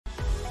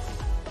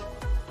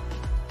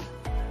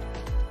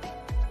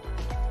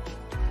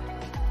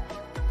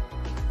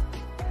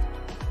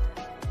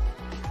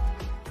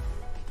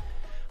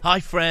Hi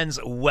friends,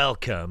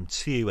 welcome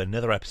to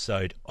another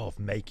episode of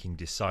Making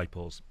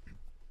Disciples.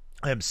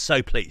 I am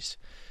so pleased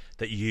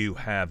that you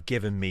have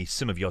given me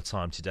some of your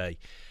time today.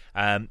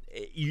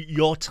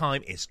 Your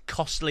time is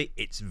costly,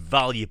 it's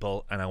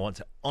valuable, and I want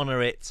to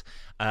honour it,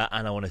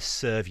 and I want to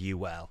serve you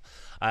well.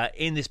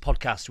 In this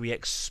podcast, we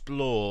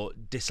explore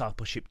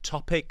discipleship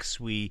topics.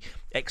 We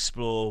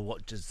explore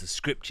what does the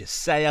scripture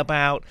say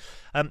about.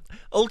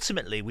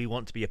 Ultimately, we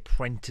want to be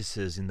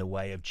apprentices in the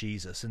way of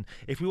Jesus. And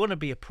if we want to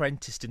be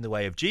apprenticed in the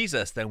way of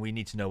Jesus, then we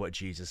need to know what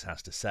Jesus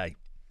has to say.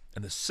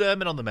 And the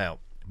Sermon on the Mount,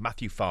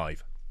 Matthew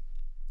 5,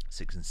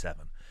 6 and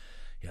 7.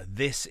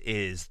 This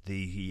is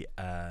the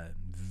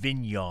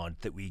vineyard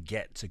that we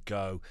get to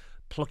go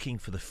plucking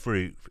for the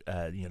fruit,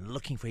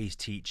 looking for his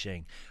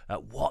teaching.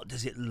 What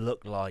does it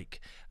look like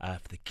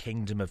for the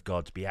kingdom of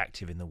God to be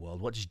active in the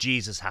world? What does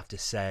Jesus have to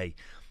say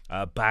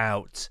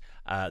about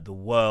the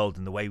world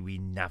and the way we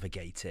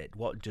navigate it?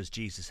 What does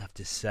Jesus have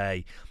to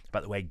say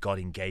about the way God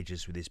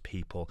engages with his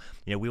people?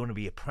 We want to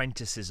be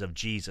apprentices of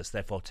Jesus.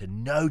 Therefore, to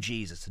know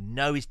Jesus, to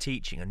know his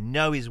teaching and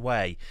know his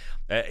way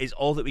is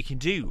all that we can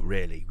do,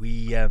 really.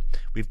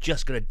 We've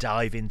just got to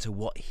dive into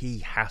what he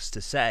has to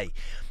say.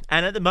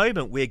 And at the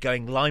moment, we're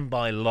going line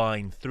by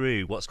line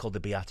through what's called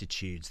the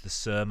Beatitudes, the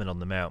Sermon on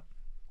the Mount.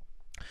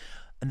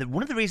 And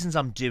one of the reasons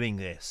I'm doing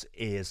this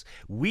is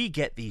we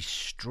get these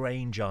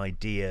strange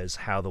ideas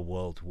how the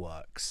world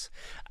works.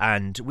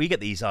 And we get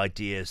these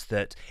ideas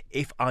that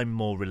if I'm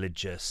more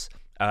religious,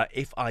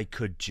 if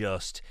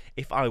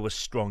I was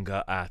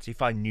stronger at,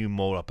 if I knew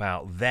more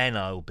about, then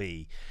I'll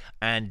be.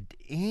 And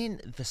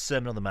in the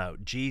Sermon on the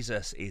Mount,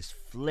 Jesus is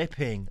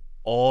flipping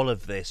all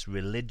of this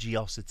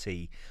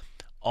religiosity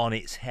on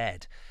its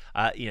head.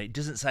 It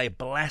doesn't say,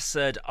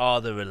 blessed are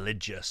the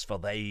religious, for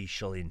they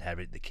shall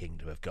inherit the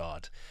kingdom of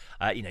God.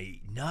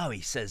 No,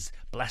 he says,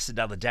 blessed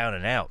are the down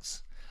and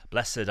outs.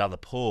 Blessed are the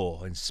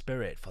poor in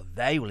spirit, for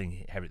they will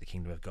inherit the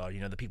kingdom of God.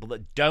 The people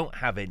that don't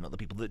have it, not the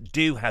people that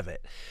do have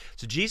it.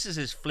 So Jesus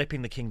is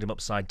flipping the kingdom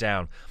upside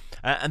down.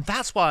 And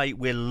that's why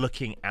we're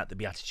looking at the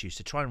Beatitudes,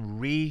 to try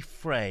and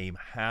reframe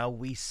how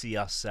we see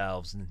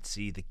ourselves and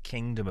see the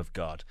kingdom of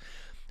God.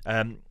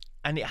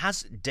 And it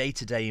has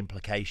day-to-day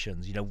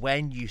implications.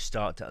 When you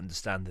start to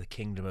understand the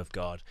kingdom of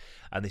God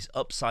and this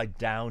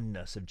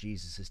upside-downness of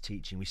Jesus'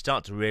 teaching, we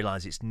start to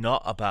realize it's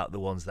not about the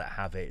ones that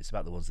have it, it's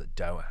about the ones that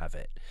don't have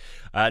it.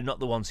 Not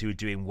the ones who are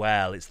doing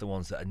well, it's the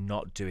ones that are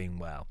not doing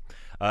well.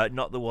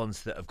 Not the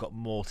ones that have got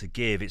more to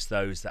give, it's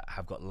those that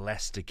have got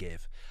less to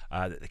give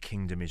that the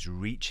kingdom is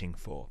reaching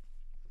for.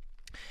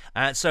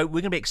 So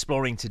we're going to be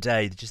exploring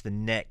today just the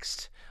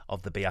next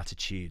of the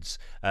Beatitudes,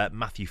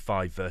 Matthew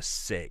 5 verse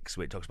 6,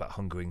 where it talks about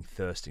hungering and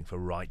thirsting for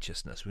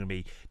righteousness. We're going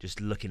to be just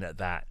looking at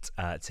that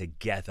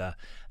together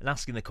and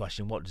asking the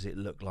question, what does it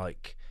look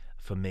like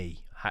for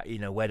me?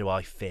 Where do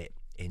I fit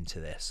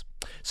into this?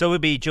 So we'll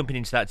be jumping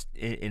into that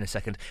in a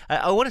second.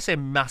 I want to say a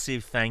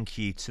massive thank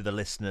you to the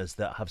listeners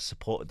that have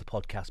supported the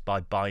podcast by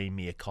buying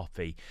me a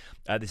coffee.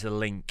 There's a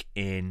link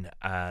in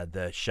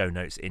the show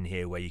notes in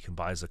here where you can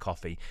buy us a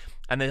coffee.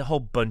 And a whole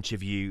bunch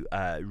of you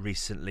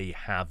recently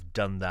have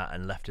done that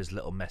and left us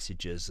little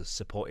messages,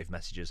 supportive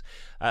messages.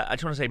 I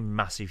just want to say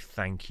massive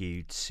thank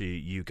you to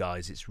you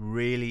guys. It's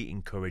really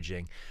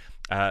encouraging.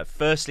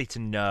 Firstly, to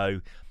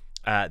know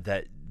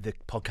that the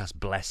podcast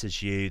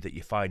blesses you, that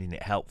you're finding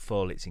it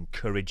helpful, it's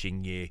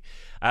encouraging you,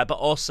 but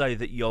also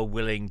that you're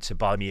willing to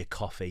buy me a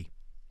coffee.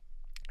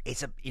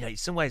 It's in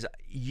some ways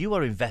you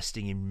are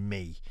investing in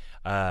me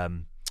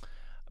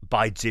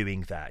by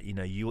doing that.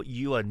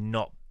 You are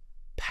not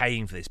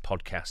paying for this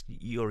podcast,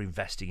 you're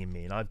investing in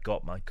me, and I've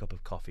got my cup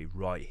of coffee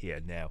right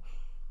here now.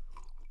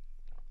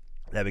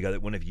 There we go,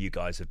 that one of you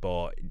guys have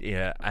bought,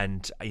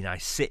 and I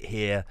sit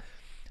here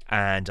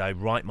and I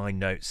write my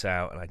notes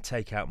out and I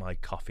take out my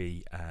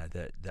coffee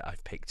that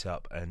I've picked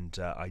up, and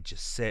I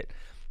just sit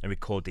and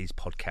record these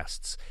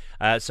podcasts.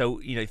 So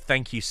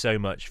thank you so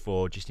much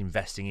for just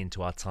investing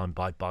into our time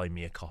by buying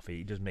me a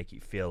coffee. It does make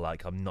it feel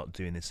like I'm not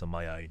doing this on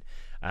my own,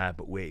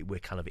 but we're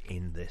kind of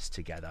in this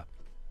together.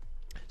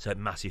 So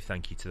massive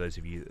thank you to those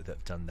of you that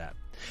have done that.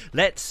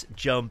 Let's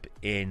jump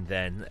in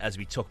then as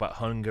we talk about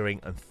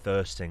hungering and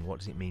thirsting. What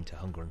does it mean to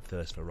hunger and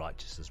thirst for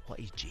righteousness? What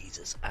is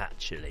Jesus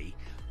actually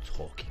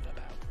talking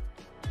about?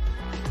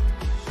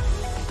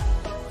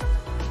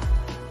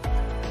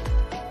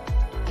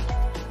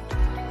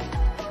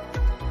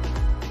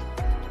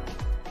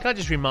 Can I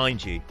just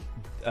remind you,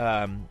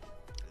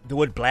 the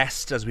word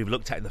blessed, as we've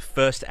looked at in the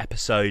first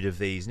episode of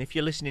these, and if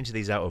you're listening to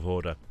these out of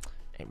order,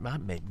 it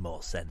might make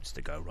more sense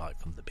to go right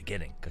from the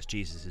beginning because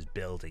Jesus is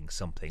building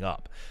something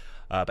up.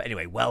 But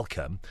anyway,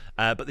 welcome.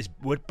 But this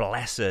word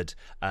blessed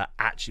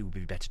actually would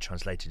be better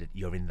translated,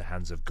 you're in the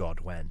hands of God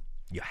when.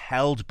 You're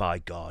held by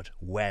God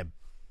when.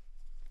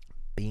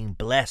 Being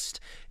blessed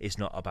is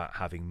not about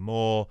having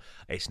more.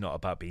 It's not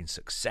about being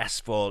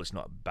successful. It's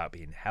not about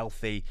being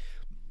healthy.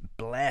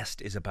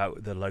 Blessed is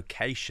about the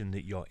location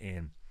that you're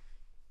in.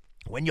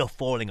 When you're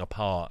falling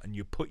apart and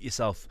you put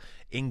yourself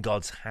in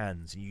God's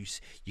hands, and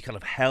you're kind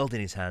of held in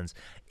his hands,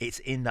 it's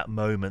in that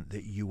moment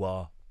that you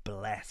are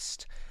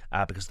blessed.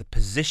 because of the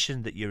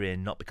position that you're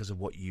in, not because of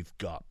what you've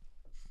got.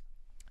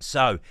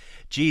 So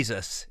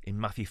Jesus in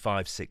Matthew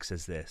 5:6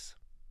 says this: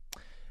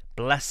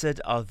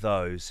 "Blessed are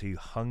those who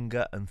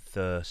hunger and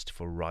thirst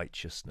for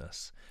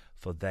righteousness,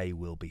 for they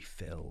will be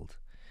filled."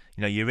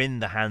 You know, you're in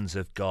the hands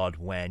of God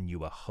when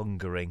you are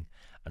hungering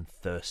and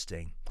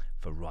thirsting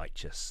for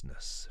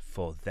righteousness,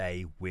 for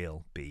they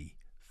will be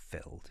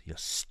filled. Your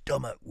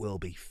stomach will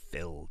be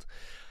filled.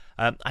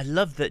 I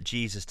love that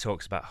Jesus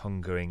talks about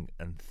hungering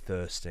and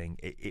thirsting.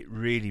 It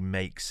really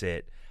makes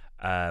it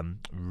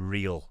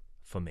real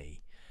for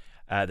me.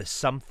 There's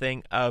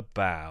something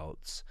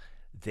about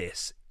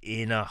this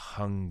inner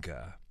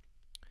hunger.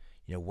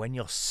 You know, when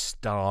you're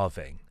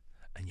starving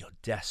and you're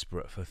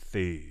desperate for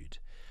food,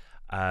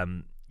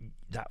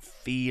 that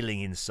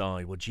feeling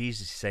inside. Well,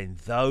 Jesus is saying,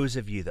 those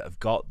of you that have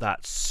got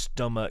that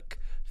stomach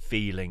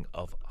feeling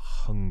of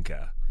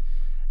hunger,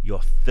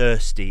 you're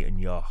thirsty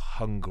and you're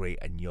hungry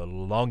and you're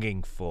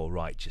longing for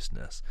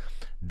righteousness,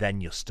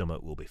 then your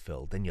stomach will be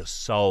filled, then your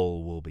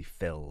soul will be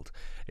filled,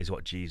 is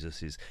what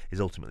Jesus is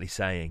ultimately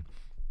saying.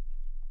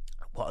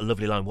 What a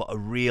lovely line. What a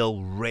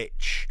real,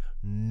 rich,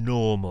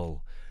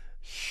 normal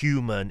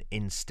human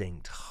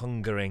instinct,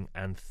 hungering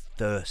and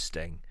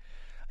thirsting.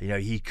 You know,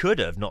 he could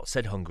have not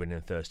said hungering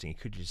and thirsting. He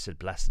could have just said,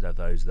 blessed are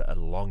those that are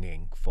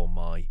longing for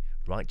my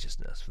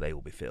righteousness, for they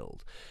will be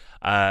filled.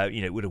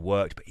 It would have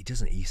worked, but he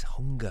doesn't. He's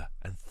hunger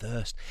and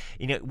thirst.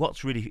 You know,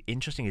 what's really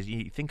interesting is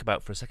you think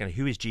about for a second,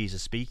 who is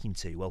Jesus speaking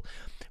to? Well,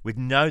 we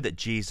know that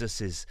Jesus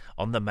is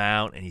on the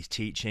mount and he's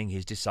teaching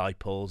his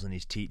disciples and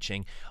he's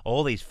teaching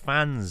all these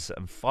fans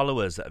and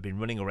followers that have been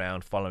running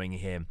around following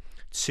him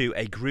to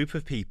a group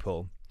of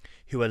people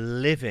who are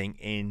living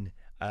in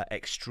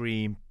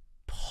extreme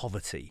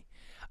poverty.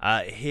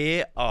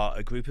 Here are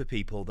a group of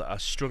people that are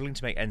struggling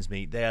to make ends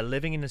meet. They are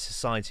living in a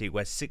society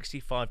where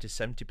 65 to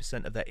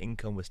 70% of their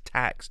income was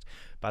taxed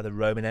by the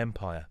Roman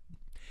Empire.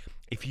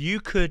 If you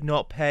could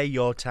not pay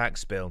your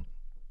tax bill,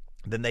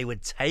 then they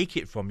would take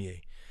it from you.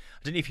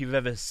 I don't know if you've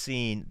ever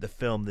seen the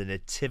film The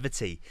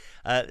Nativity.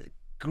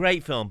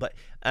 Great film, but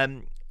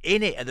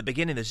in it at the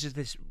beginning there's just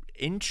this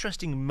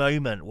interesting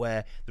moment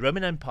where the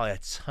Roman Empire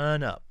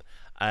turn up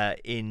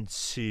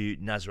into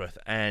Nazareth,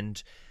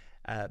 and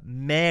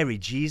Mary,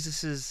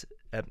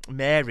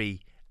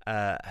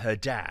 her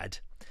dad,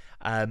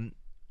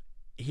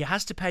 he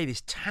has to pay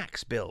this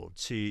tax bill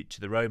to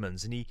the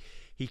Romans, and he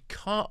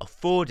can't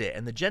afford it.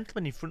 And the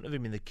gentleman in front of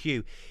him in the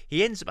queue,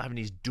 he ends up having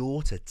his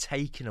daughter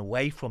taken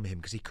away from him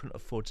because he couldn't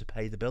afford to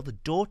pay the bill. The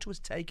daughter was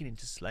taken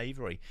into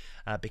slavery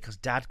because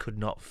dad could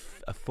not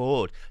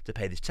afford to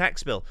pay this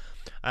tax bill,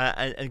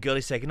 and the girl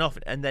is taken off.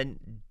 And then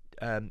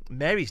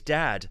Mary's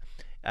dad,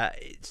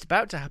 it's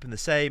about to happen the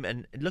same,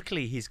 and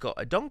luckily he's got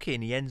a donkey,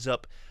 and he ends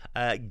up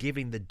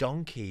giving the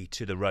donkey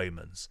to the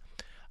Romans,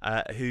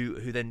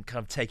 who then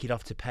kind of take it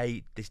off to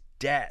pay this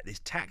debt, this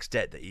tax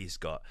debt that he's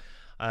got.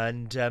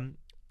 And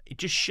it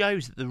just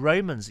shows that the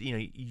Romans,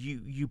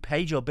 you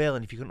paid your bill,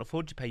 and if you couldn't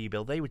afford to pay your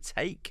bill, they would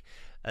take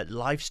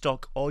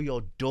livestock or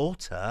your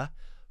daughter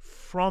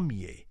from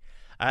you.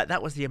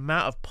 That was the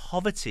amount of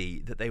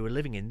poverty that they were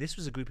living in. This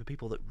was a group of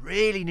people that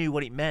really knew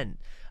what it meant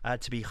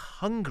to be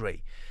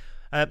hungry.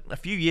 A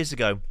few years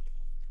ago,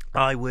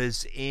 I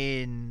was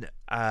in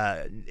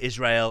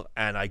Israel,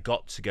 and I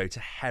got to go to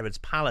Herod's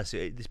palace.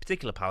 This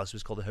particular palace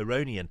was called the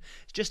Heronian.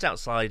 It's just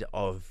outside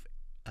of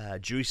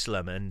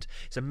Jerusalem, and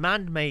it's a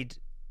man-made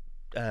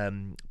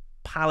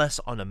palace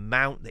on a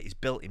mount that he's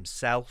built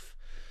himself.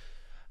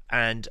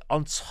 And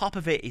on top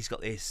of it, he's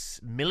got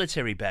this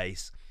military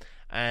base.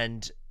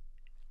 And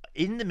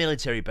in the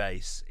military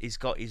base, he's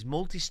got his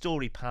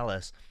multi-story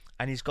palace,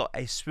 and he's got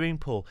a swimming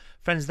pool.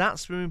 Friends, that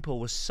swimming pool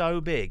was so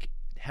big,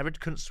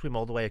 Herod couldn't swim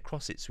all the way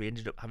across it, so he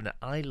ended up having an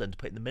island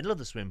put in the middle of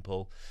the swimming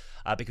pool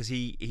because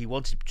he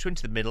wanted to swim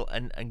to the middle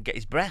and get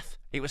his breath.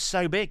 It was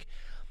so big.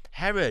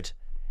 Herod,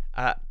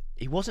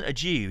 he wasn't a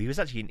Jew. He was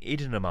actually an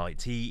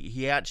Edomite.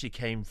 He actually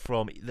came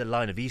from the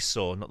line of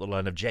Esau, not the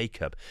line of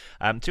Jacob.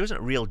 So he wasn't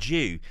a real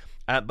Jew.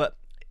 But,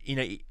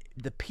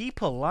 the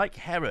people like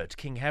Herod,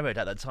 King Herod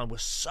at that time, were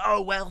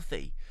so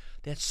wealthy.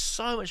 They had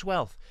so much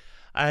wealth,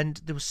 and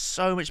there was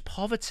so much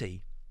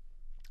poverty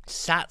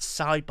sat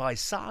side by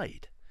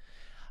side.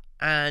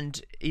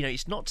 And,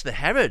 it's not to the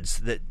Herods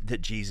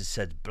that Jesus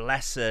said,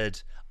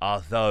 blessed are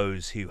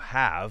those who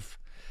have.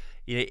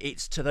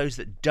 It's to those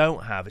that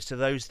don't have. It's to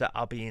those that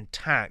are being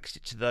taxed.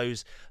 It's to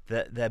those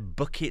that their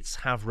buckets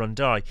have run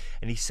dry.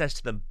 And he says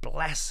to them,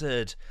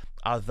 blessed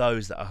are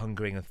those that are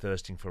hungering and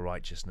thirsting for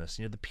righteousness.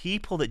 The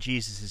people that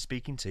Jesus is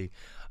speaking to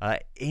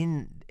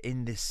in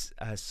this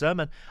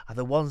sermon are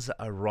the ones that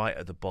are right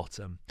at the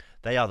bottom.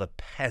 They are the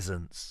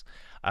peasants.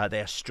 They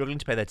are struggling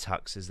to pay their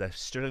taxes. They're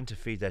struggling to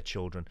feed their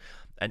children.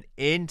 And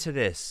into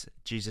this,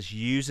 Jesus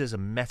uses a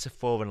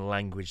metaphor and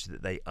language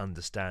that they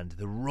understand.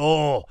 The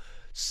raw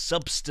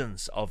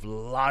substance of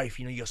life.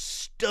 Your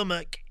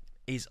stomach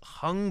is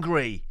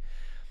hungry.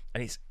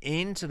 And it's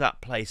into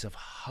that place of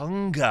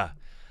hunger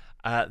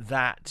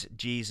that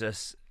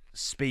Jesus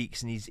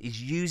speaks, and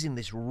he's using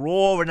this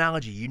raw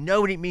analogy. You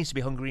know what it means to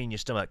be hungry in your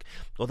stomach,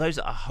 or those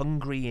that are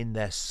hungry in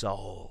their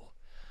soul,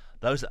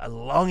 those that are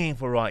longing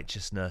for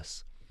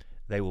righteousness,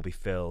 they will be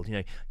filled.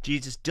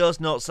 Jesus does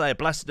not say,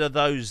 blessed are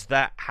those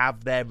that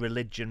have their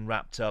religion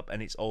wrapped up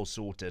and it's all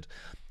sorted.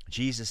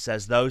 Jesus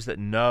says those that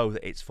know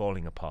that it's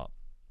falling apart.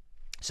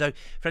 So,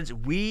 friends,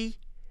 we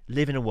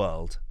live in a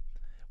world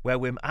where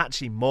we're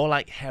actually more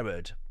like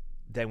Herod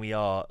than we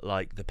are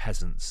like the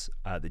peasants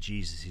that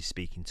Jesus is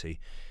speaking to.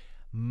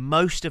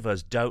 Most of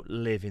us don't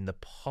live in the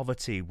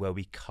poverty where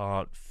we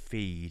can't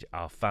feed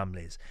our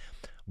families.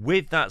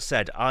 With that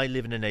said, I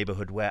live in a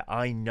neighbourhood where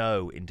I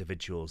know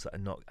individuals that are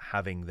not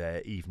having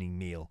their evening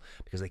meal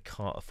because they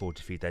can't afford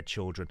to feed their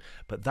children.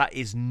 But that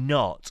is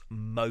not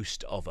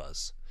most of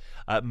us.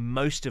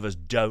 Most of us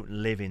don't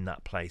live in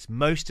that place.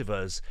 Most of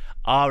us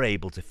are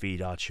able to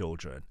feed our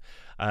children.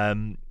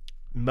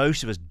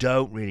 Most of us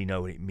don't really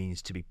know what it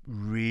means to be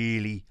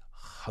really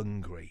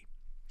hungry.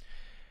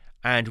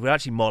 And we're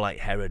actually more like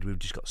Herod. We've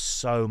just got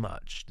so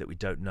much that we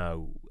don't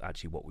know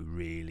actually what we're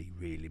really,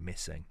 really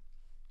missing.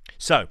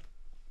 So,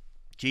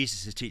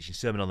 Jesus is teaching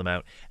Sermon on the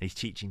Mount, and he's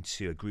teaching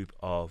to a group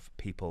of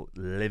people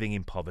living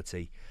in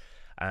poverty.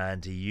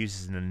 And he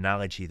uses an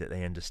analogy that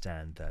they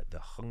understand, that the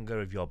hunger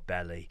of your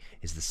belly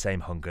is the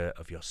same hunger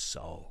of your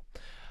soul.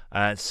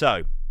 And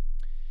so,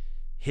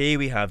 here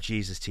we have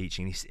Jesus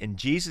teaching, and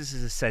Jesus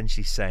is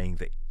essentially saying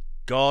that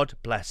God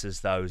blesses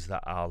those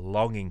that are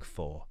longing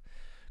for.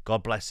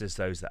 God blesses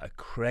those that are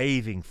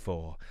craving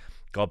for.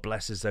 God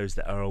blesses those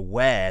that are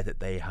aware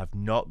that they have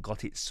not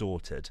got it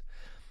sorted.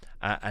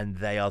 And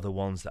they are the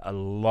ones that are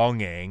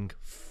longing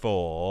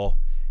for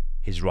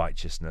his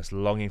righteousness,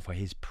 longing for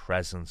his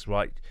presence,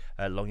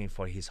 longing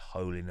for his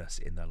holiness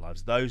in their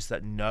lives. Those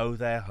that know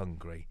they're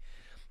hungry,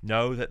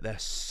 know that their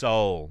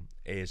soul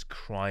is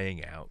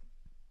crying out.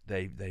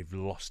 They've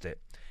lost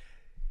it.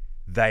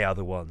 They are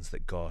the ones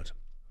that God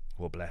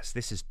will bless.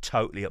 This is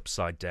totally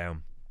upside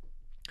down.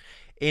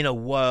 In a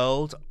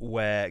world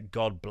where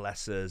God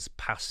blesses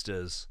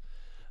pastors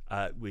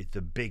with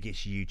the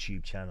biggest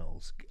YouTube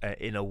channels,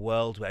 in a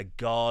world where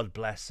God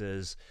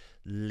blesses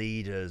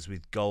leaders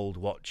with gold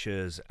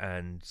watches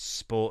and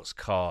sports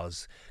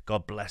cars,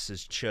 God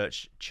blesses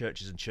churches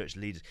and church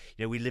leaders.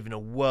 We live in a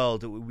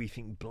world that we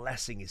think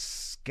blessing is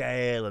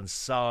scale and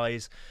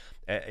size.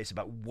 It's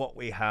about what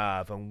we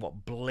have and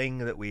what bling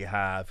that we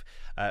have,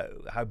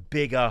 how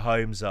big our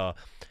homes are.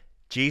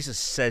 Jesus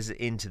says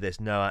into this,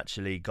 no,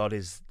 actually, God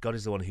is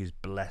the one who's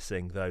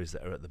blessing those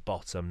that are at the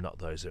bottom, not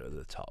those that are at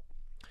the top.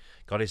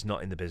 God is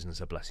not in the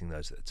business of blessing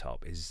those at the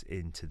top. He's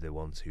into the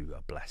ones who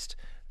are blessed.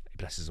 He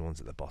blesses the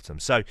ones at the bottom.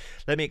 So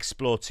let me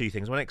explore two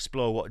things. I want to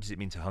explore what does it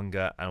mean to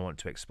hunger, and I want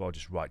to explore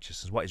just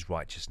righteousness. What is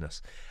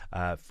righteousness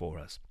for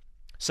us?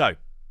 So,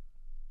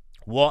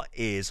 what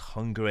is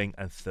hungering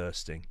and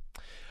thirsting?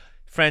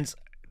 Friends,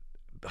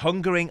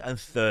 hungering and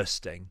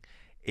thirsting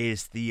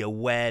is the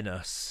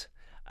awareness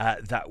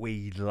that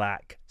we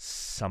lack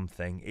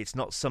something. It's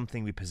not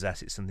something we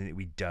possess, it's something that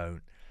we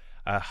don't.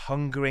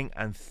 Hungering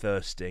and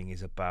thirsting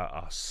is about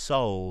our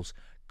souls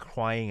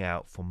crying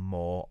out for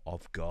more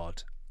of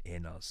God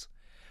in us.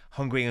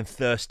 Hungering and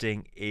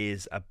thirsting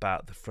is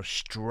about the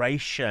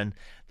frustration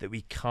that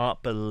we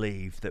can't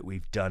believe that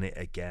we've done it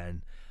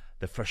again.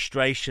 The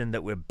frustration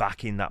that we're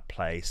back in that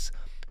place.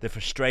 The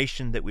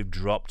frustration that we've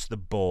dropped the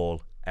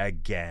ball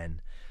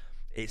again.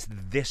 It's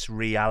this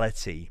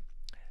reality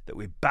that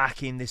we're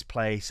back in this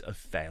place of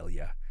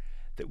failure,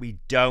 that we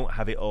don't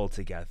have it all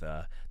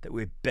together, that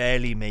we're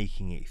barely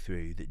making it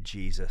through, that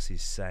Jesus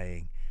is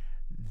saying,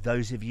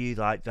 those of you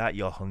like that,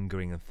 you're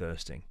hungering and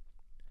thirsting.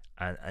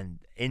 And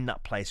in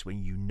that place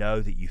when you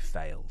know that you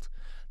failed,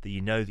 that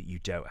you know that you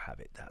don't have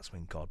it, that's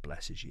when God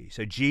blesses you.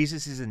 So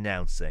Jesus is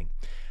announcing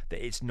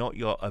that it's not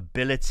your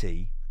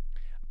ability,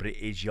 but it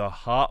is your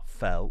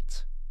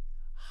heartfelt,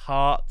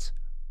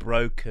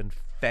 heartbroken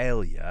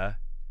failure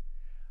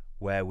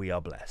where we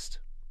are blessed.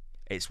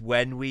 It's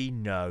when we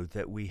know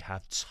that we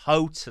have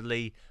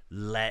totally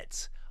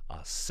let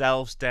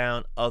ourselves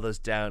down, others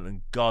down,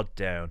 and God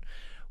down.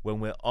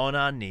 When we're on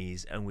our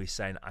knees and we're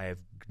saying, I have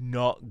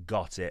not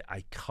got it,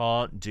 I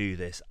can't do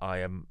this, I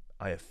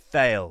have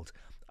failed,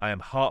 I am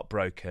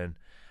heartbroken,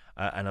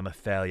 and I'm a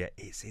failure.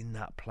 It's in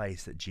that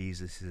place that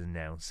Jesus is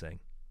announcing,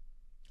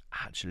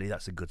 actually,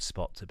 that's a good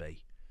spot to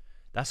be.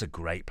 That's a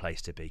great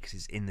place to be, because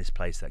it's in this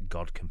place that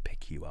God can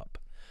pick you up.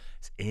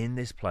 It's in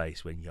this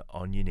place when you're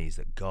on your knees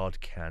that God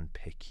can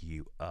pick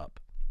you up.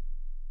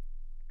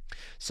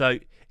 So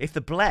if the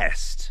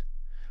blessed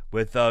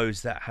were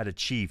those that had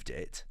achieved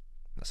it,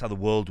 that's how the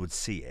world would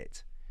see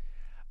it,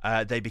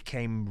 they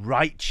became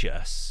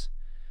righteous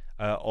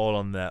all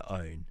on their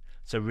own.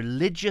 So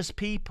religious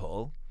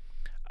people,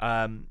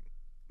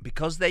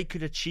 because they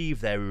could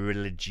achieve their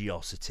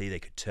religiosity, they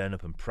could turn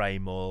up and pray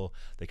more,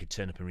 they could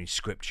turn up and read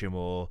scripture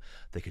more,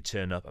 they could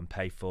turn up and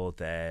pay for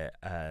their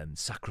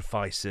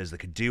sacrifices, they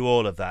could do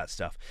all of that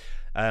stuff.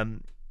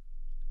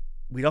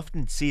 We'd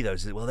often see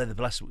those as, well, they're the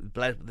blessed,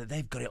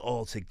 they've got it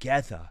all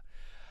together.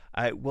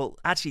 Well,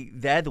 actually,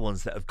 they're the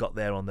ones that have got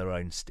there on their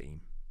own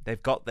steam.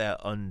 They've got there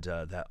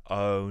under their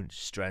own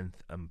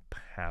strength and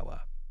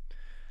power.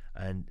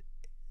 And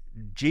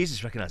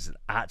Jesus recognizes that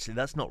actually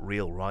that's not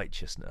real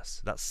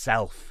righteousness. That's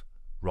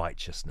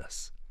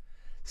self-righteousness.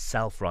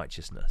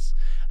 Self-righteousness.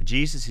 And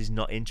Jesus is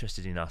not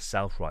interested in our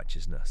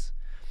self-righteousness.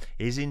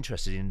 He's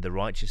interested in the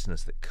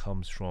righteousness that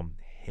comes from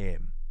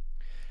him.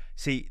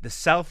 See, the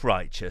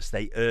self-righteous,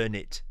 they earn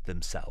it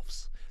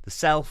themselves. The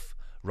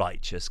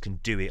self-righteous can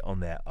do it on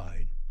their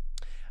own.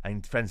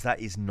 And friends, that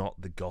is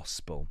not the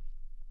gospel.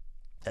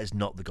 That is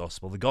not the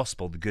gospel. The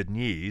gospel, the good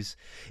news,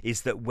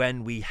 is that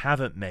when we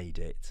haven't made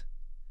it,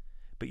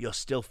 but you're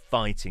still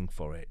fighting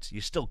for it,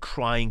 you're still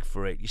crying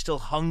for it, you're still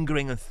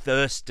hungering and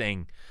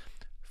thirsting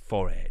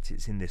for it,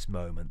 it's in this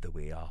moment that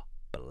we are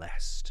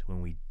blessed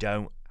when we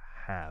don't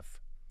have.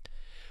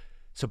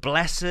 So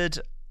blessed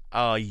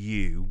are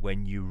you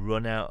when you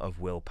run out of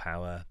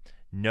willpower,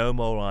 no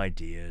more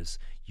ideas,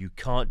 you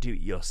can't do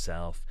it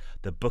yourself,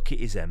 the bucket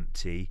is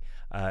empty,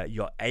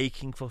 you're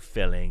aching for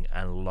filling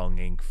and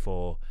longing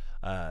for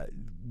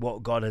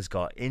what God has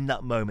got. In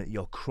that moment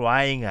you're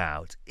crying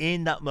out,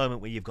 in that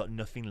moment when you've got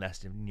nothing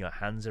left and your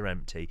hands are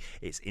empty,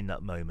 it's in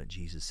that moment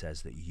Jesus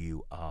says that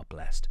you are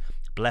blessed.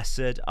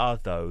 Blessed are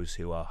those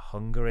who are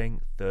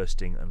hungering,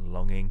 thirsting and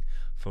longing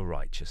for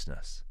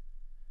righteousness,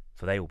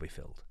 for they will be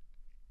filled.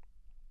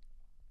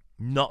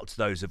 Not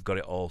those who've got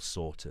it all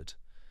sorted,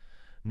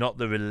 not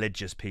the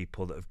religious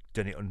people that have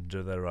done it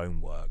under their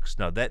own works.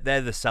 No, they're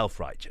the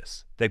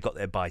self-righteous. They've got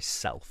there by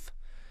self.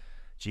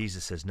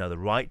 Jesus says, no, the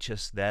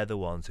righteous, they're the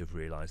ones who've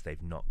realised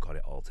they've not got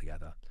it all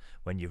together.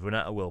 When you've run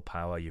out of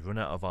willpower, you've run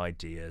out of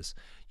ideas,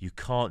 you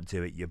can't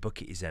do it, your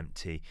bucket is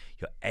empty,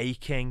 you're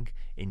aching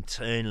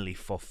internally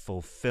for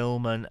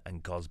fulfilment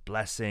and God's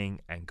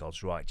blessing and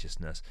God's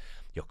righteousness.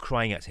 You're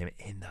crying out to him.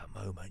 In that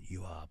moment,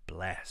 you are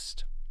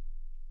blessed.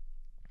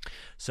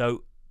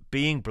 So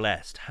being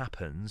blessed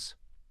happens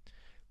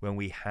when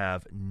we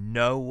have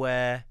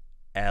nowhere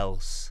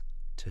else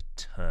to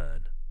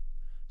turn.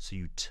 So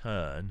you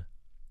turn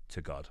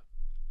to God.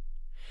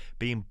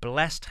 Being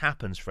blessed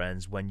happens,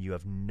 friends, when you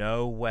have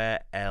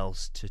nowhere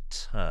else to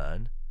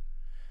turn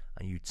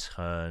and you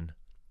turn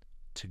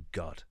to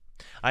God.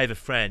 I have a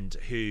friend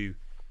who,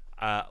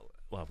 I've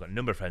got a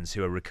number of friends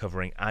who are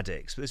recovering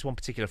addicts, but this one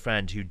particular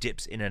friend who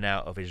dips in and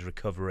out of his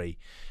recovery.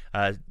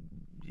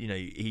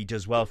 He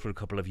does well for a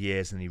couple of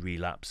years and he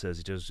relapses.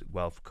 He does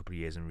well for a couple of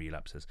years and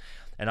relapses.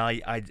 And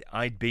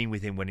I'd been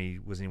with him when he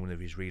was in one of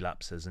his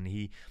relapses, and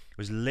he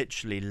was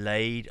literally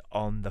laid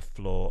on the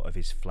floor of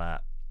his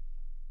flat,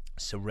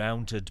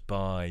 surrounded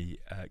by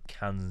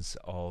cans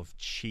of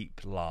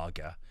cheap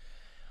lager.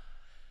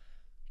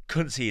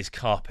 Couldn't see his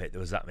carpet,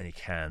 there was that many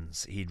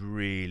cans. He'd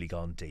really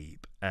gone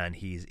deep, and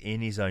he's in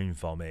his own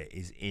vomit,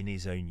 he's in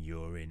his own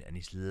urine, and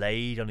he's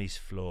laid on his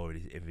floor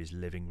of his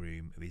living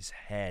room, with his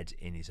head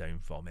in his own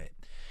vomit.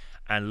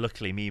 And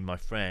luckily, me and my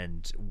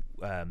friend,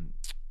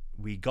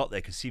 we got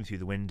there, could see him through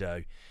the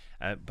window.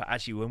 But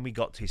actually, when we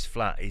got to his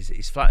flat,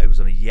 his flat, it was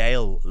on a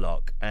Yale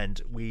lock,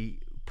 and we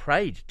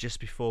prayed just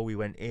before we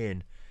went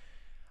in.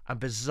 And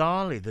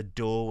bizarrely, the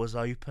door was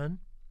open.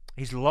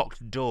 His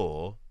locked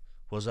door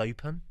was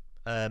open.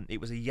 It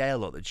was a Yale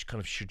lock that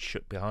kind of should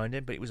shut behind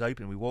him, but it was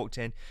open. We walked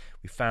in,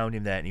 we found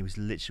him there, and he was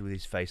literally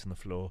with his face on the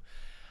floor.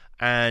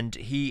 And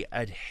he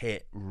had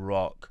hit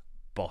rock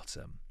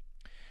bottom.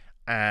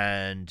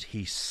 And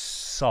he's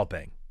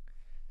sobbing.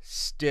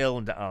 Still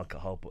under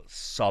alcohol, but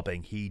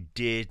sobbing. He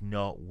did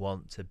not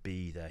want to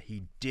be there.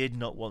 He did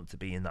not want to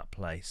be in that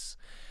place.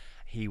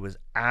 He was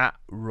at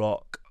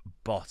rock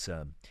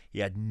bottom. He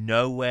had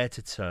nowhere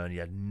to turn. He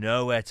had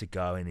nowhere to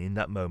go. And in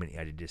that moment, he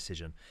had a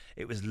decision.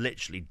 It was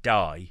literally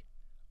die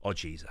or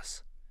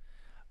Jesus.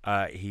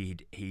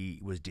 He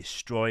was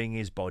destroying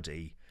his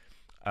body.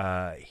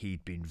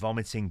 He'd been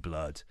vomiting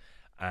blood,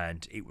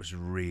 and it was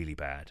really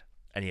bad.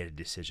 And he had a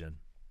decision.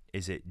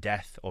 Is it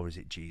death or is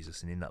it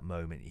Jesus? And in that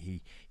moment,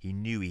 he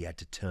knew he had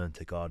to turn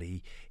to God.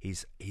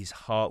 His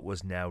heart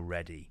was now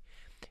ready.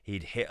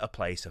 He'd hit a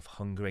place of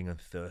hungering and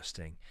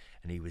thirsting,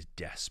 and he was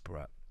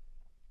desperate.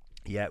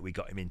 Yeah, we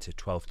got him into a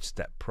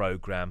 12-step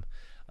program,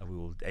 and we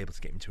were able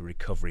to get him to a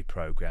recovery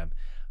program.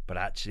 But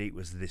actually, it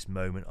was this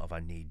moment of I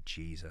need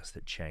Jesus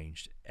that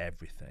changed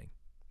everything.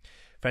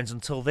 Friends,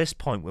 until this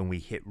point when we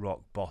hit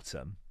rock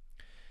bottom,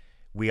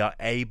 we are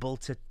able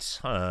to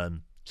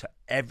turn to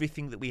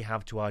everything that we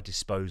have to our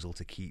disposal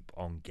to keep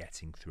on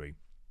getting through.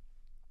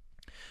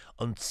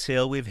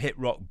 Until we've hit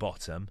rock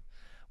bottom,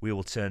 we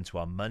will turn to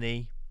our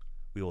money,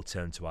 we will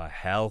turn to our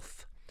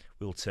health,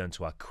 we will turn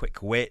to our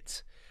quick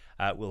wit,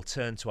 we'll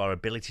turn to our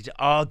ability to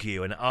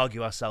argue and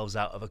argue ourselves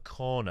out of a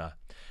corner.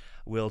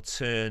 We'll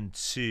turn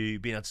to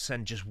being able to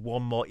send just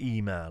one more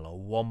email or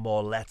one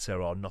more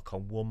letter or knock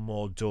on one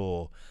more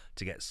door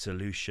to get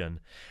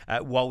solution.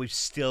 While we've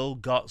still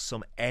got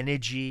some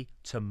energy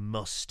to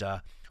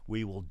muster,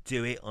 we will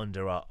do it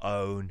under our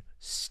own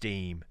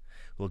steam.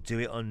 We'll do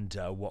it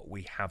under what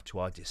we have to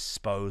our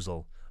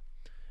disposal.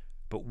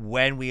 But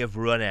when we have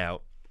run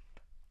out,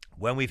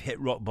 when we've hit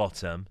rock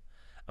bottom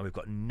and we've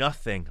got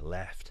nothing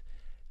left,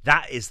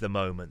 That is the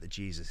moment that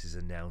Jesus is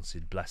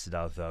announcing, blessed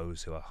are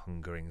those who are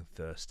hungering and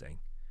thirsting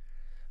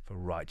for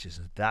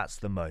righteousness. That's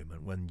the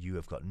moment when you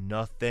have got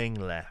nothing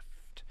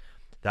left.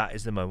 That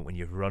is the moment when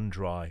you've run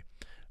dry,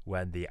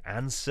 when the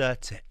answer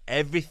to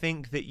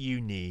everything that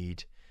you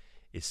need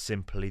is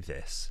simply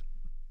this: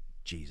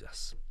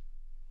 Jesus.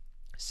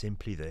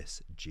 Simply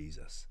this: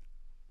 Jesus.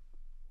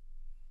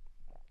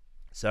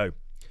 So,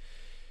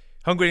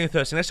 hungry and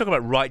thirsty. Let's talk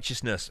about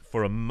righteousness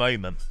for a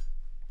moment.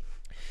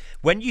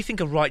 When you think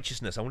of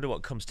righteousness, I wonder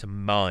what comes to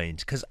mind,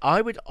 because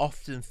I would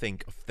often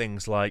think of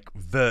things like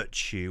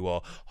virtue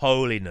or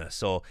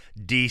holiness or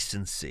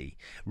decency.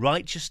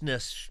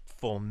 Righteousness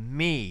for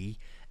me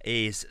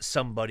is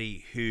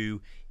somebody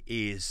who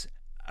is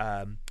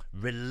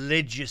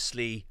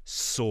religiously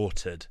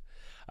sorted.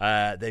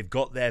 They've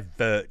got their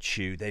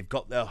virtue, they've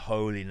got their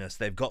holiness,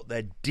 they've got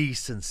their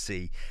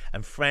decency.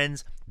 And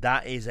friends,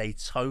 that is a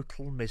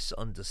total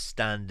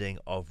misunderstanding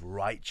of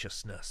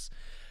righteousness.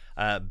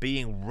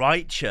 Being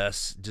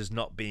righteous does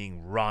not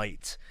being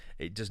right.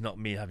 It does not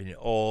mean having it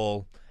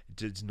all. It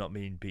does not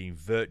mean being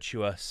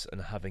virtuous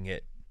and having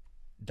it.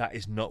 That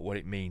is not what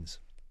it means.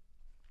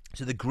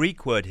 So the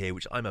Greek word here,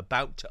 which I'm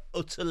about to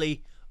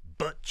utterly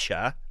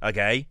butcher,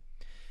 okay?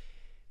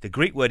 The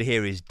Greek word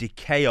here is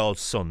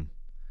dikaios,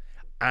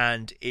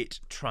 and it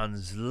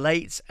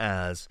translates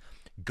as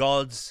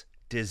God's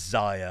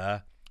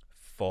desire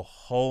for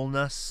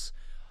wholeness,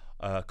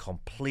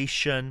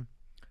 completion,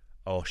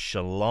 or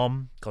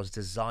shalom. God's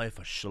desire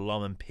for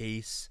shalom and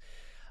peace.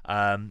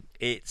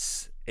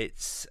 It's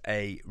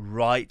a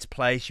right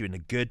place. You're in a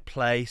good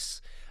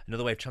place.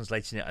 Another way of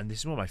translating it, and this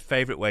is one of my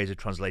favourite ways of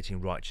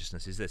translating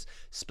righteousness, is this: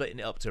 splitting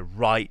it up to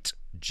right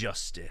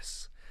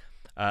justice,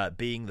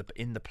 being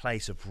in the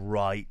place of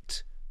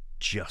right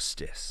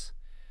justice.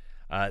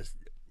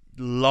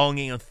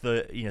 Longing and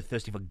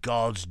thirsting for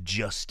God's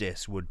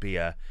justice would be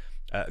a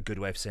good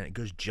way of saying it.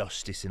 God's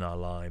justice in our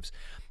lives.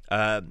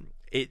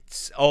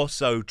 It's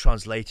also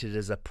translated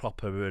as a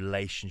proper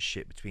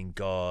relationship between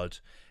God,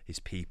 his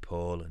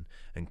people,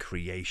 and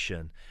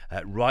creation.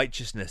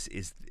 Righteousness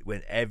is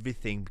when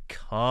everything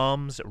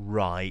comes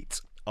right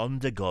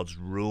under God's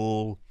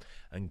rule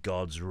and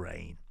God's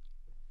reign.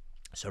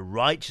 So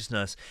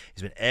righteousness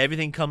is when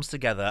everything comes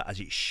together as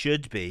it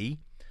should be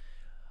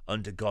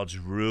under God's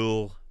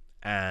rule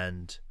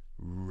and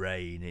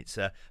reign. It's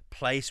a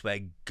place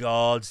where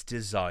God's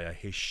desire,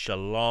 his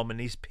shalom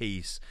and his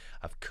peace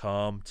have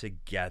come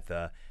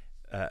together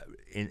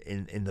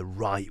in the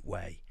right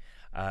way,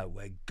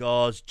 where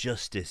God's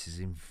justice is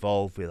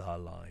involved with our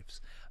lives.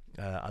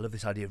 I love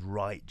this idea of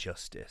right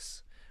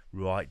justice.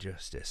 Right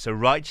justice. So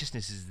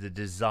righteousness is the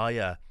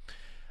desire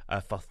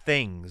for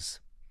things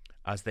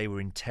as they were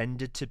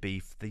intended to be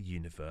for the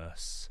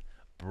universe,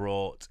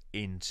 brought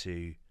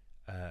into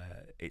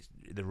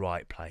the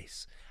right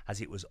place,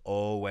 as it was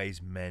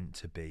always meant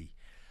to be.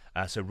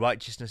 So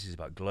righteousness is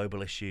about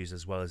global issues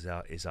as well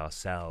as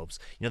ourselves.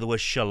 You know, the word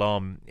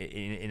shalom,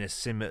 in a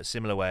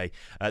similar way,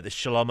 the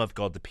shalom of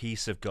God, the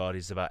peace of God,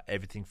 is about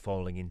everything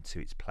falling into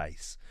its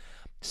place.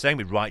 Same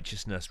with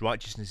righteousness.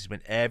 Righteousness is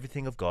when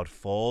everything of God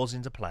falls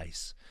into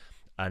place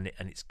and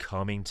it's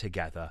coming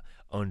together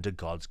under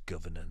God's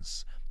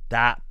governance.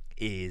 That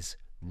is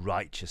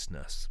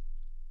righteousness.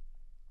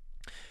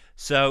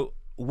 So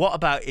what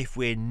about if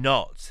we're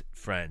not,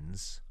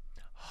 friends,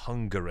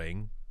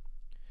 hungering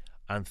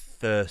and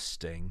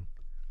thirsting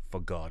for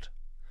God?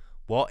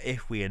 What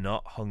if we are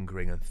not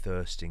hungering and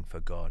thirsting for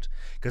God?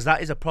 Because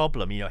that is a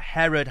problem. You know,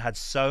 Herod had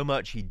so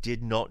much he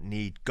did not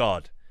need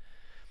God.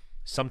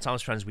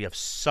 Sometimes, friends, we have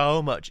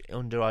so much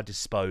under our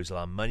disposal: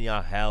 our money,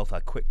 our health,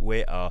 our quick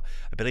wit, our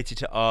ability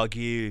to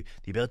argue,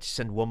 the ability to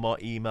send one more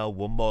email,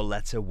 one more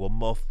letter, one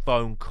more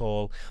phone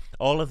call.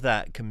 All of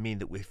that can mean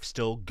that we're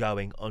still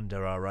going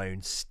under our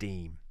own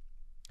steam.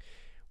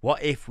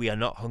 What if we are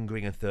not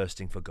hungering and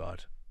thirsting for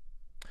God?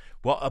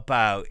 What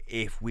about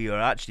if we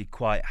are actually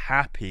quite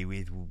happy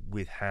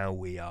with how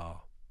we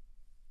are?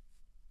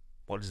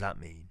 What does that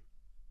mean?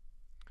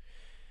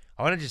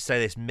 I want to just say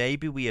this: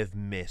 maybe we have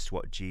missed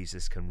what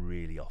Jesus can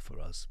really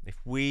offer us.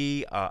 If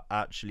we are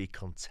actually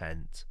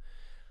content,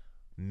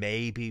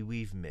 maybe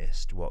we've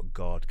missed what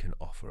God can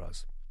offer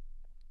us.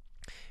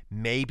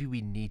 Maybe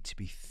we need to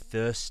be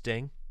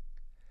thirsting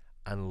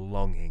and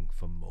longing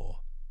for more.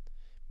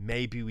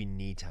 Maybe we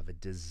need to have a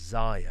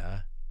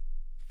desire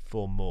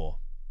for more.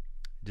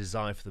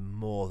 Desire for the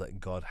more that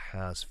God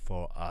has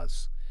for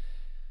us.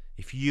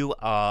 If you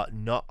are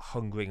not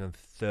hungering and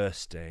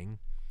thirsting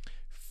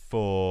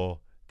for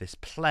this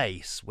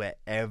place where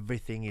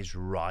everything is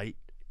right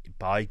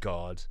by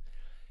God,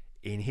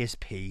 in his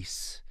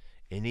peace,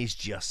 in his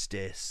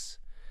justice,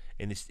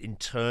 in this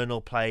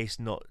internal place,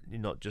 not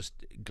just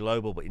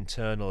global but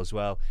internal as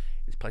well,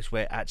 this place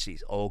where actually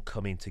it's all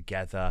coming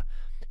together.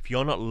 If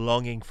you're not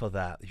longing for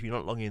that, if you're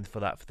not longing for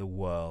that for the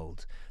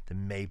world,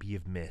 then maybe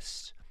you've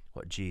missed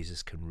what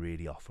Jesus can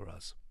really offer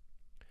us.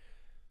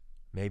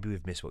 Maybe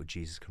we've missed what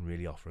Jesus can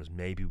really offer us.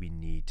 Maybe we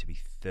need to be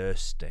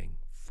thirsting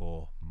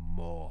for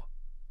more.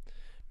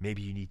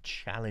 Maybe you need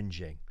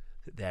challenging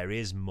that there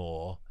is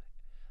more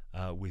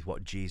with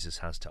what Jesus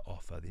has to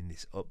offer in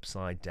this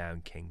upside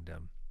down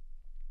kingdom.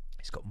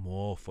 He's got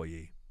more for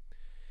you.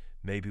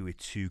 Maybe we're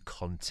too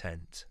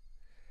content.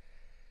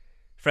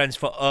 Friends,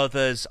 for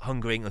others,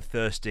 hungering and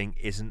thirsting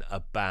isn't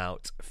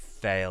about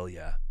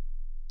failure.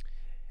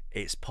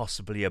 It's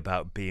possibly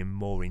about being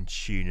more in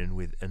tune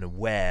and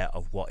aware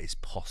of what is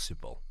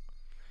possible.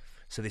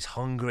 So this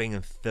hungering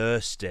and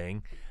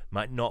thirsting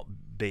might not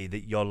be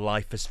that your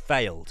life has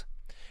failed,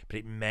 but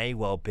it may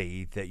well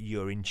be that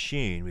you're in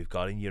tune with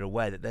God and you're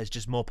aware that there's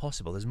just more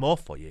possible. There's more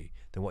for you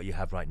than what you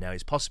have right now.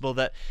 It's possible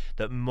that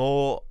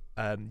more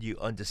you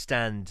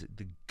understand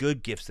the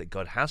good gifts that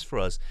God has for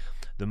us,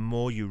 the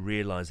more you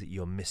realize that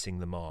you're missing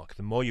the mark,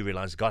 the more you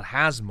realize God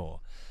has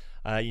more.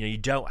 You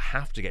don't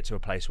have to get to a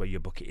place where your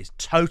bucket is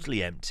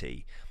totally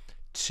empty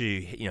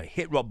to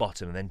hit rock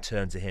bottom and then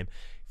turn to Him.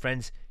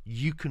 Friends,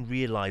 you can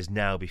realize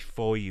now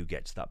before you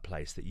get to that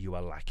place that you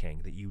are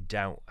lacking, that you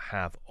don't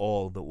have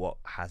all that what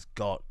has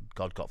God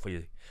got for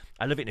you.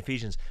 I love it in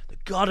Ephesians, the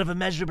God of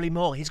immeasurably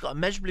more. He's got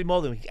immeasurably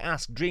more than we can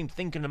ask, dream,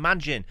 think and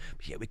imagine,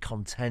 but yet we're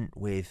content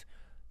with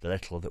the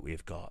little that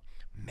we've got.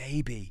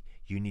 Maybe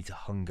you need to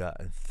hunger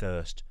and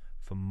thirst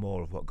for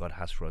more of what God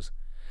has for us.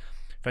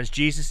 Friends,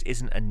 Jesus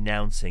isn't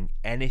announcing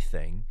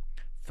anything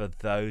for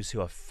those who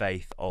have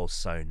faith all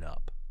sewn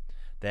up.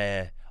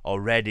 They're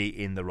already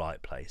in the right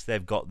place.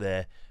 They've got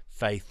their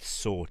faith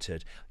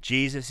sorted.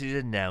 Jesus is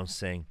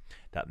announcing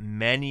that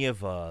many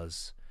of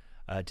us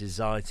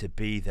desire to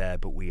be there,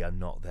 but we are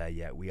not there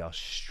yet. We are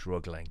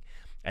struggling.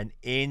 And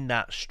in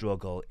that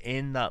struggle,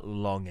 in that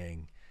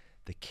longing,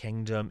 the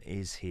kingdom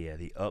is here.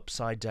 The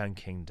upside down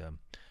kingdom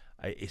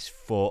is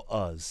for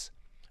us,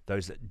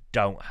 those that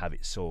don't have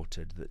it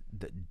sorted,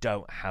 that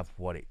don't have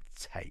what it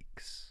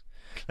takes.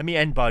 Let me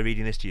end by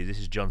reading this to you. This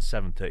is John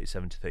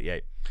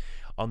 7:37-38.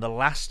 On the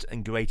last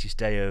and greatest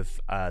day of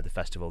the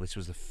festival, this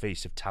was the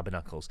Feast of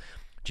Tabernacles,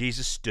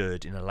 Jesus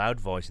stood in a loud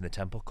voice in the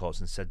temple courts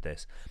and said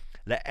this,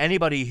 "Let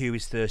anybody who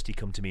is thirsty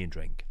come to me and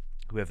drink.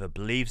 Whoever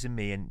believes in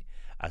me, and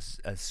as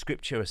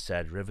Scripture has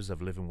said, rivers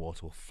of living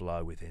water will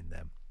flow within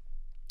them."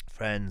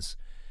 Friends,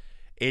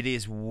 it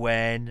is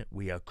when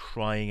we are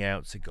crying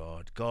out to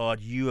God, God,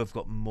 you have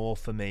got more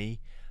for me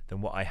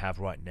than what I have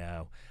right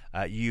now.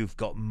 You've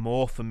got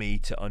more for me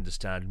to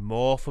understand,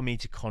 more for me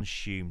to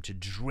consume, to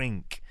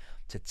drink,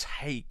 to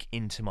take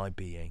into my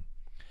being.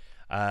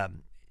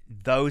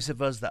 Those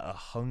of us that are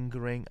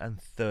hungering and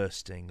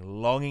thirsting,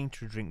 longing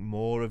to drink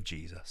more of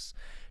Jesus,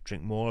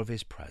 drink more of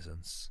his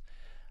presence,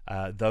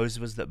 those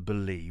of us that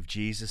believe,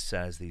 Jesus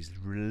says these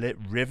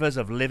rivers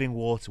of living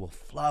water will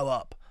flow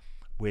up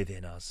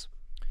within us.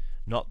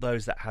 Not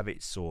those that have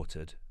it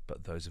sorted,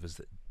 but those of us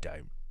that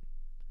don't.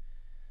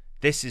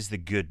 This is the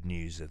good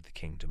news of the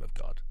kingdom of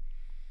God.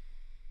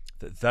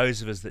 That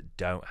those of us that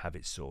don't have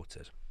it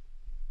sorted,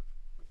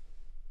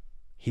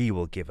 he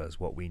will give us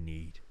what we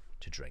need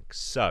to drink.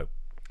 So,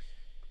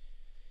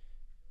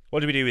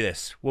 what do we do with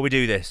this? Well, we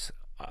do this.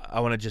 I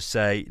want to just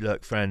say,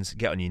 look, friends,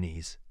 get on your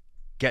knees.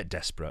 Get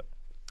desperate.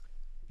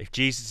 If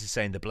Jesus is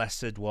saying the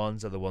blessed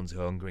ones are the ones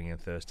who are hungering and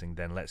thirsting,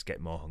 then let's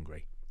get more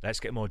hungry. Let's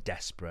get more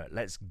desperate.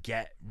 Let's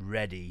get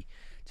ready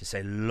to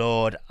say,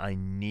 Lord, I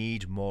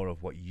need more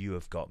of what you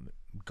have got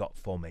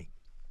for me.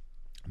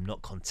 I'm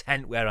not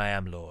content where I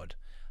am, Lord.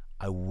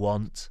 I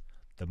want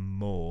the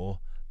more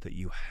that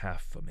you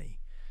have for me.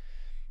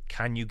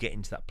 Can you get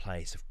into that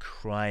place of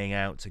crying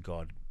out to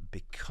God,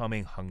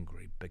 becoming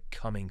hungry,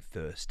 becoming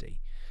thirsty,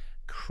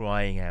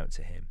 crying out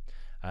to him?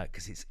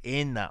 Because it's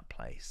in that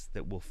place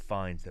that we'll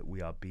find that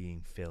we are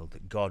being filled,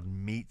 that God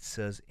meets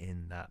us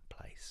in that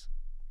place.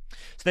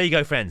 So there you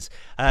go, friends.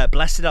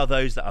 Blessed are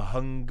those that are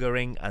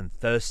hungering and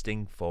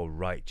thirsting for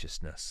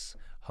righteousness.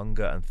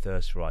 Hunger and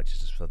thirst for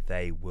righteousness, for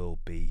they will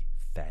be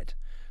fed.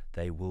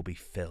 They will be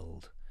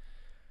filled.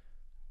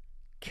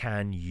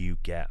 Can you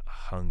get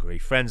hungry?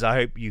 Friends, I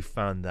hope you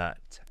found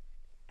that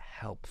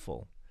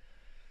helpful.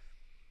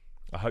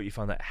 I hope you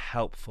found that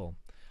helpful.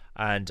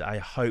 And I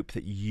hope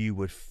that you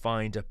would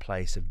find a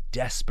place of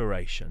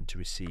desperation to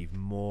receive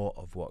more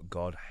of what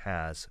God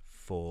has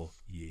for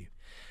you.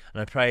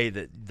 And I pray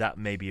that that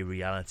may be a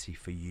reality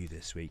for you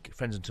this week.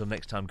 Friends, until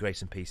next time,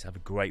 grace and peace. Have a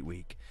great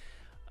week.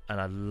 And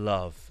I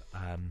love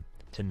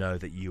to know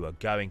that you are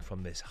going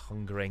from this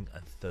hungering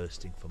and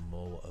thirsting for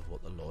more of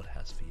what the Lord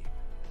has for you.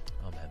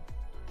 Amen.